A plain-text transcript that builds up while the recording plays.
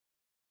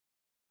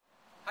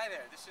Hi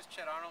there, this is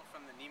Chet Arnold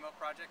from the NEMO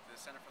project, the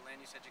Center for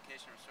Land Use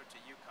Education and Research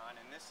at UConn,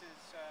 and this is...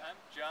 I'm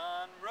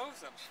John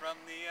Rosem from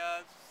the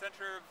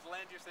Center of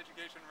Land Use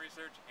Education and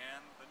Research and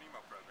the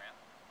NEMO program.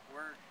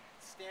 We're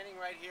standing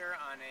right here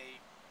on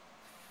a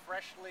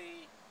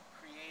freshly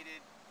created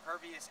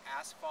pervious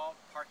asphalt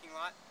parking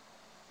lot,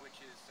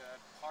 which is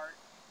part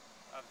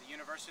of the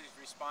university's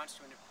response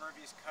to an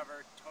impervious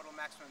cover total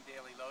maximum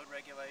daily load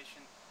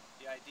regulation.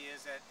 The idea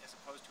is that as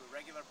opposed to a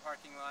regular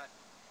parking lot,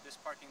 this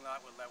parking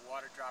lot would let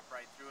water drop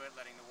right through it,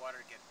 letting the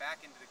water get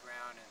back into the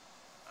ground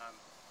and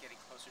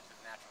getting closer to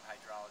the natural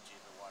hydrology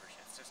of the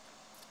watershed system.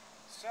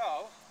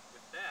 So,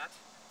 with that,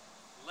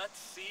 let's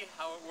see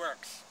how it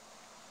works.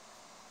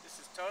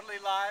 This is totally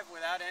live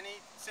without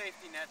any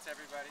safety nets,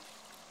 everybody.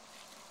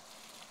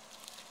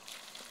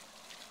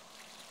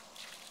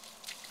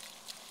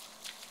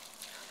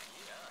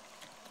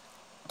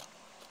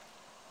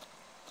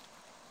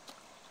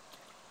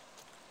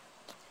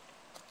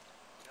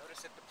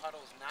 Notice that the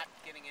puddle's not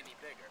getting any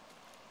bigger.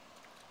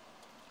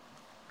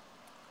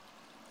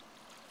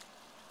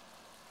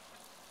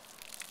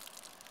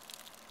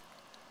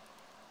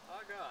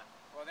 Doggone.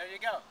 Well, there you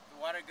go. The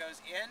water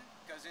goes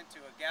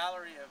into a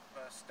gallery of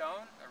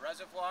stone, a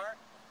reservoir,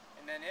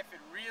 and then if it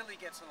really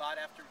gets a lot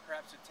after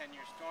perhaps a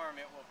 10-year storm,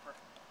 it will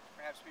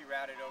perhaps be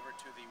routed over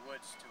to the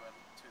woods to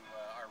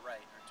our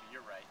right, or to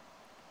your right.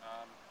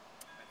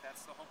 But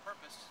that's the whole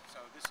purpose. So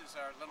this is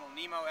our little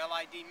NEMO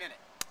LID Minute,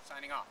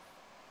 signing off.